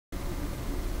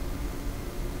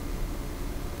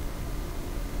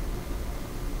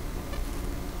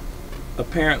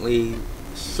apparently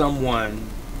someone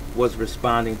was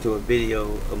responding to a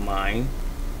video of mine.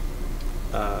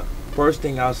 First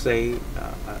thing I'll say,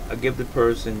 I give the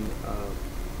person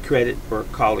credit for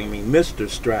calling me Mr.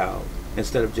 Stroud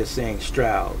instead of just saying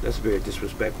Stroud. That's very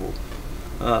disrespectful.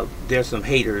 There's some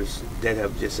haters that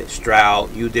have just said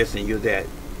Stroud, you this and you that.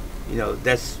 You know,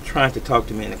 that's trying to talk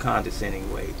to me in a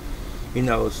condescending way. You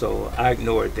know, so I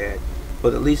ignored that.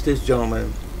 But at least this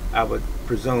gentleman, I would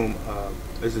presume,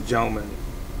 is a gentleman,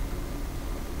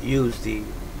 used the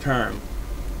term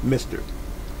Mr.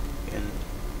 And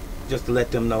just to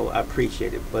let them know I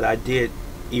appreciate it. But I did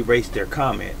erase their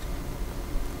comment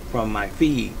from my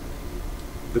feed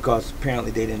because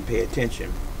apparently they didn't pay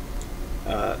attention.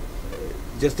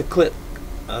 Just a quick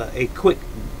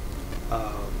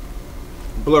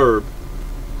blurb.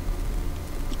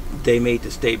 They made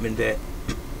the statement that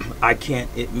I can't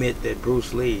admit that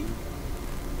Bruce Lee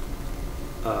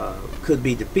could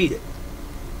be defeated,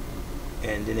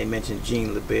 and then they mentioned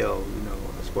Gene LaBelle, you know,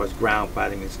 as far as ground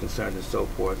fighting is concerned and so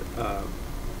forth.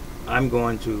 I'm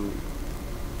going to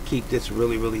keep this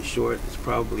really short. It's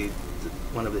probably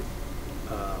one of the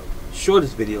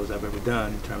shortest videos I've ever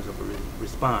done in terms of a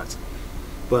response,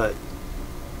 but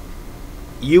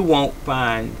you won't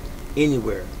find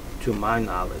anywhere, to my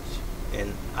knowledge,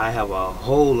 and I have a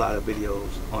whole lot of videos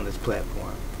on this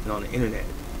platform and on the internet,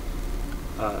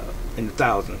 in the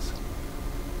thousands.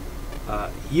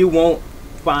 You won't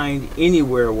find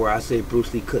anywhere where I say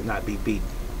Bruce Lee could not be beaten.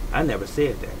 I never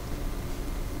said that.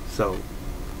 So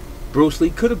Bruce Lee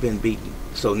could have been beaten.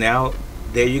 So now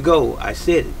there you go, I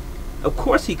said it. Of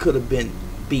course he could have been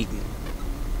beaten.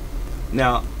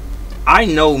 Now I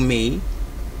know me,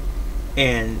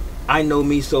 and I know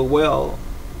me so well,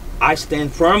 I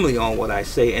stand firmly on what I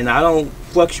say, and I don't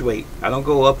fluctuate. I don't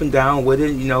go up and down with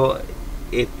it. You know,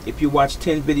 if you watch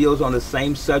 10 videos on the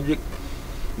same subject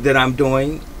that I'm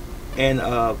doing, and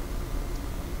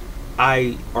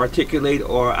I articulate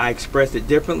or I express it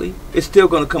differently, it's still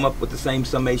going to come up with the same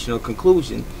summation or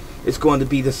conclusion. It's going to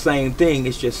be the same thing,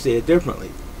 it's just said differently.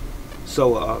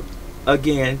 So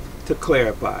again, to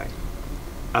clarify,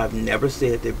 I've never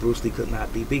said that Bruce Lee could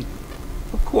not be beaten.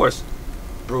 Of course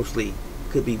Bruce Lee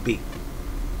could be beaten.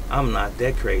 I'm not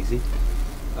that crazy.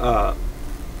 I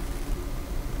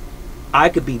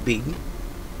could be beaten.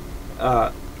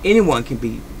 Anyone can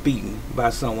be beaten by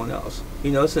someone else.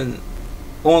 You know, it's an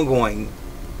ongoing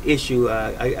issue,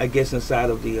 I guess, inside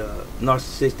of the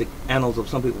narcissistic annals of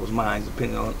some people's minds,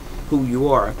 depending on who you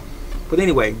are. But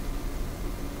anyway,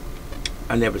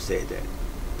 I never said that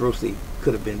Bruce Lee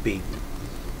could have been beaten.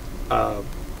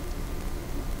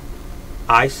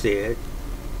 I said,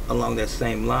 along that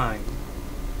same line,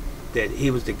 that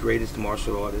he was the greatest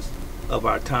martial artist of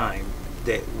our time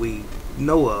that we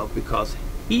know of, because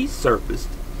he surfaced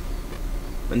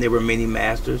when there were many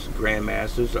masters,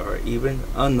 grandmasters, or even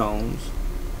unknowns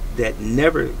that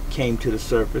never came to the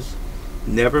surface,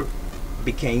 never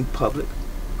became public,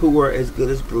 who were as good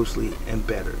as Bruce Lee and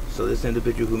better. So this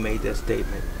individual who made that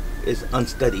statement is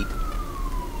unstudied.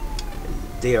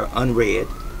 They are unread,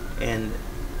 and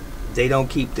they don't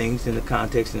keep things in the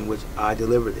context in which I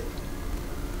delivered it.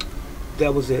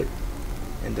 That was it,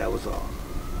 and that was all.